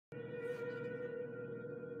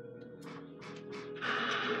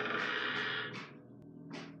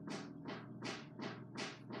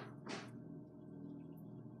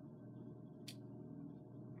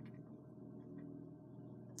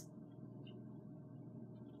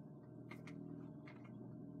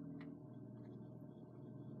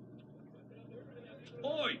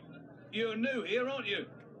Oi! You're new here, aren't you?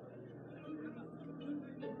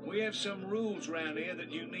 We have some rules round here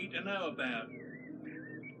that you need to know about.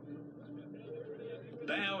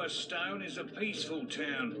 Bowerstone is a peaceful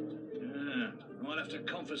town. I'll have to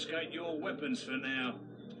confiscate your weapons for now.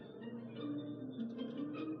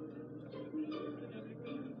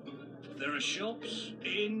 There are shops,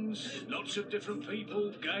 inns, lots of different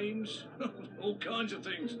people, games, all kinds of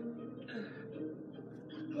things.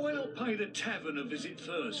 Why not pay the tavern a visit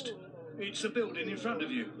first? It's the building in front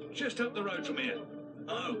of you, just up the road from here.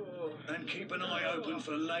 Oh, and keep an eye open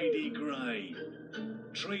for Lady Grey.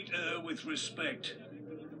 Treat her with respect.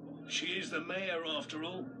 She is the mayor, after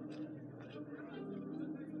all.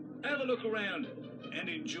 Have a look around and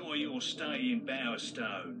enjoy your stay in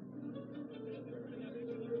Bowerstone.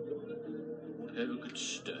 Have a good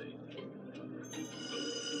stay.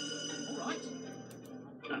 All right.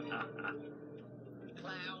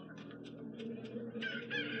 Clown.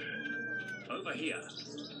 Over here.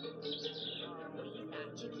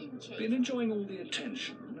 Been enjoying all the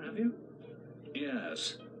attention, have you?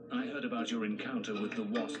 Yes, I heard about your encounter with the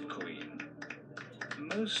Wasp Queen.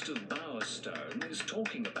 Most of Bowerstone is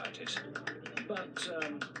talking about it, but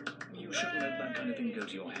you shouldn't let that kind of thing go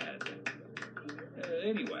to your head.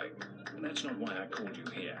 Anyway, that's not why I called you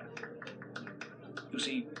here. You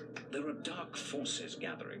see, there are dark forces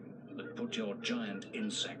gathering that put your giant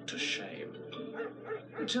insect to shame.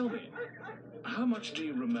 Tell me, how much do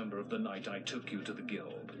you remember of the night I took you to the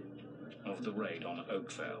guild? Of the raid on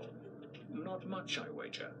Oakvale? Not much, I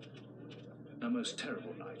wager. A most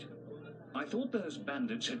terrible night. I thought those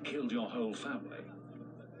bandits had killed your whole family,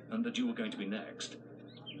 and that you were going to be next.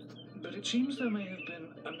 But it seems there may have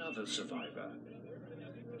been another survivor.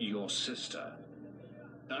 Your sister.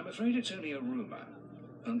 I'm afraid it's only a rumor,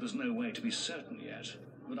 and there's no way to be certain yet,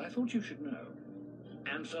 but I thought you should know.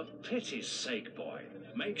 And for pity's sake, boy,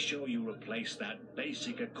 make sure you replace that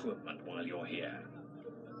basic equipment while you're here.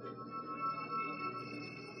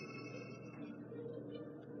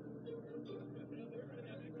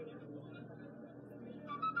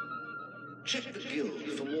 Check the guild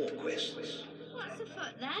for more quests. What's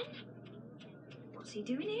afoot then? What's he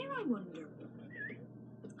doing here, I wonder?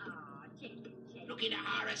 Looking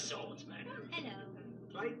at our swordsman. Hello.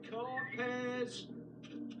 Play card pairs.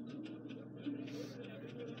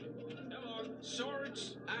 Come on,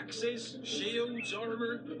 swords, axes, shields,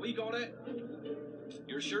 armor, we got it.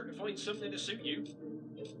 You're sure to find something to suit you.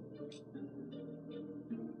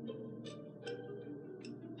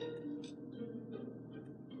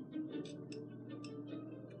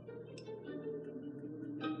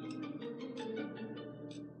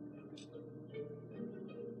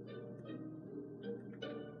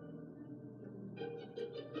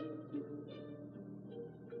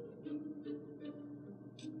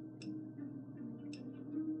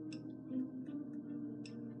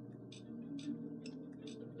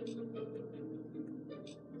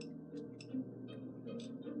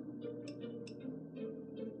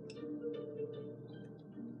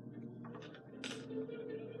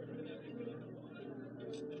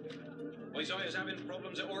 Isaiah's having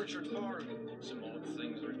problems at Orchard Farm. Some odd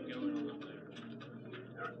things are going on up there.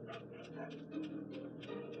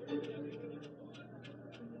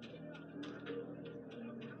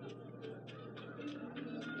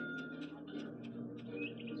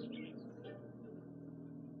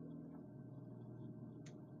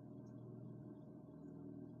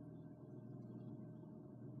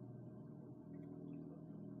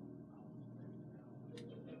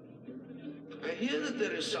 I hear that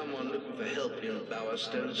there is someone looking for help in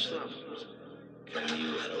Bowerstone South. Can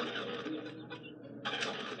you help?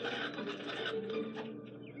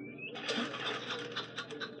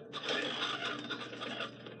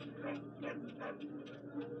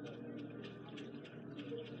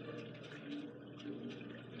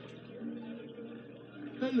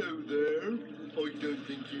 Hello there. I don't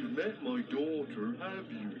think you've met my daughter,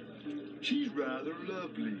 have you? She's rather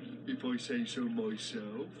lovely, if I say so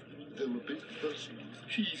myself. Though a bit fussy,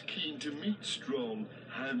 she's keen to meet strong,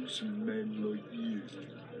 handsome men like you.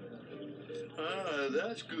 Ah,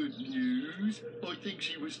 that's good news. I think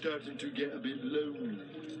she was starting to get a bit lonely.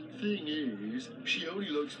 Thing is, she only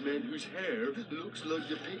likes men whose hair looks like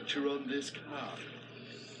the picture on this card.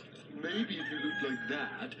 Maybe if you looked like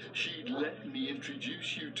that, she'd let me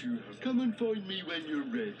introduce you to her. Come and find me when you're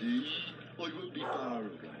ready. I won't be far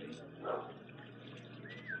away.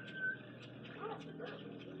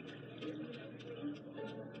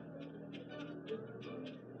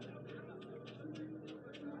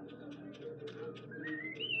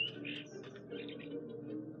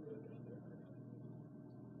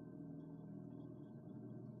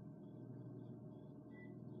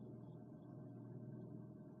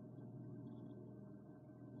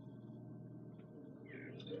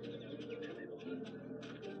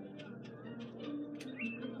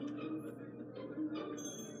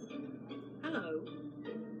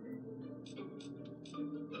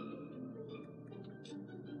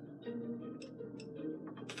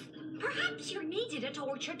 Perhaps you're needed at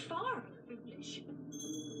Orchard Farm. Foolish.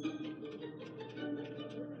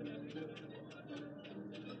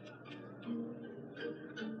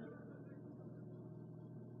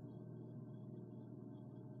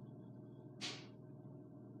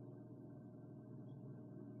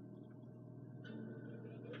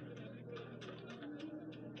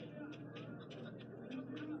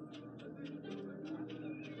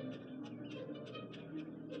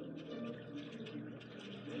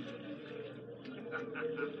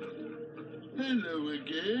 Hello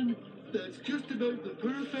again. That's just about the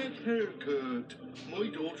perfect haircut. My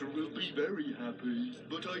daughter will be very happy.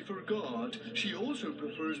 But I forgot, she also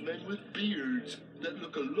prefers men with beards that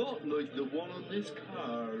look a lot like the one on this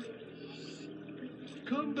car.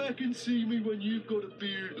 Come back and see me when you've got a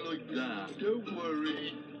beard like that. Don't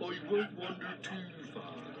worry, I won't wander too far.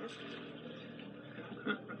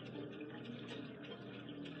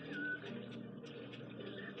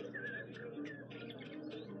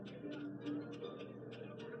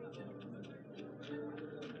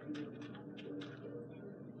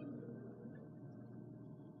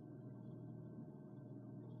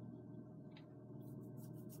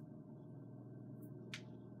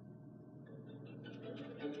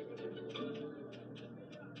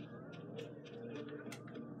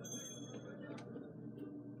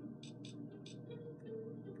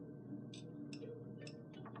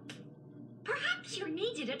 Perhaps you're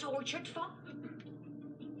needed at Orchard Farm.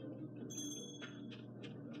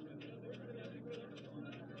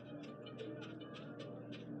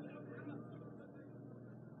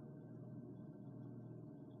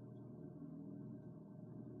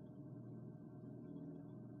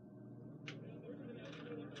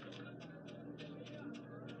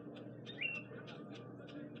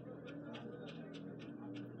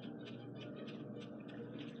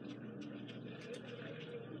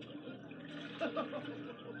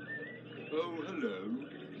 Oh, hello.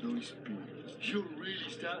 Nice beard. You're really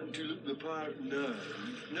starting to look the part now.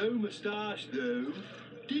 No moustache, though.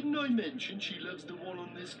 Didn't I mention she loves the one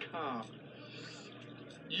on this car?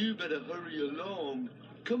 You better hurry along.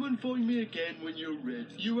 Come and find me again when you're ready.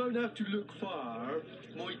 You won't have to look far.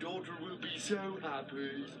 My daughter will be so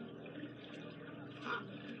happy.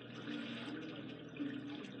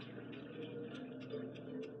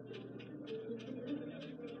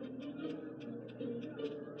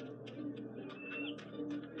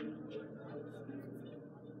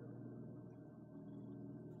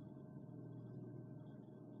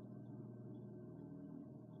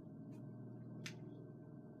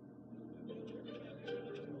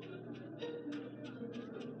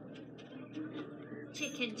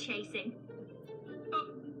 Chicken chasing.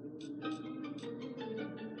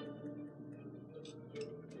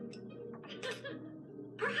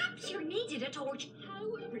 Perhaps you're needed at Orchard. How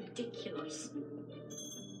ridiculous.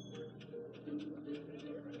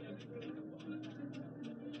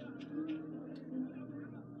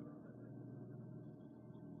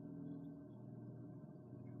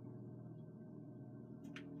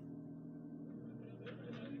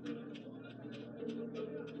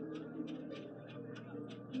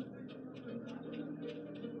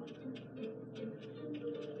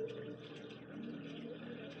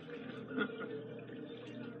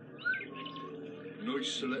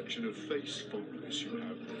 Nice selection of face fondness you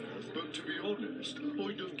have there. But to be honest,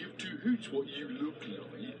 I don't give two hoots what you look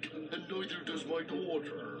like. And neither does my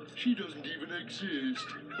daughter. She doesn't even exist.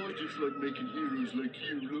 I just like making heroes like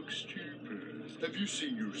you look stupid. Have you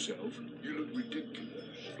seen yourself? You look ridiculous.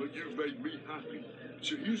 But you've made me happy.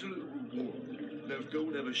 So here's a little reward. Now go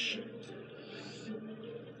and have a shave.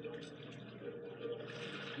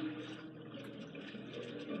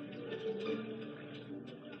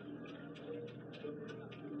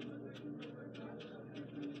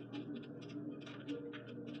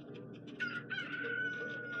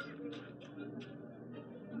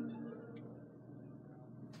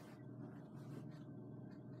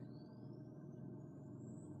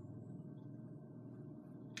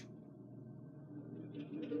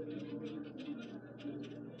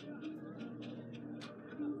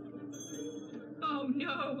 Oh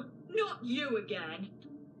no, not you again.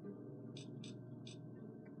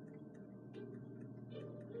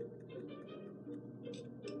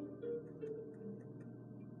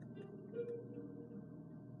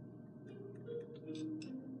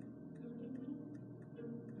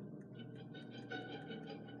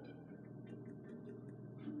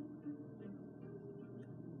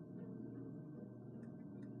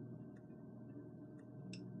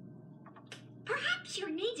 Perhaps you're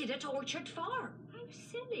needed at Orchard Farm. How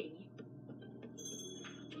silly.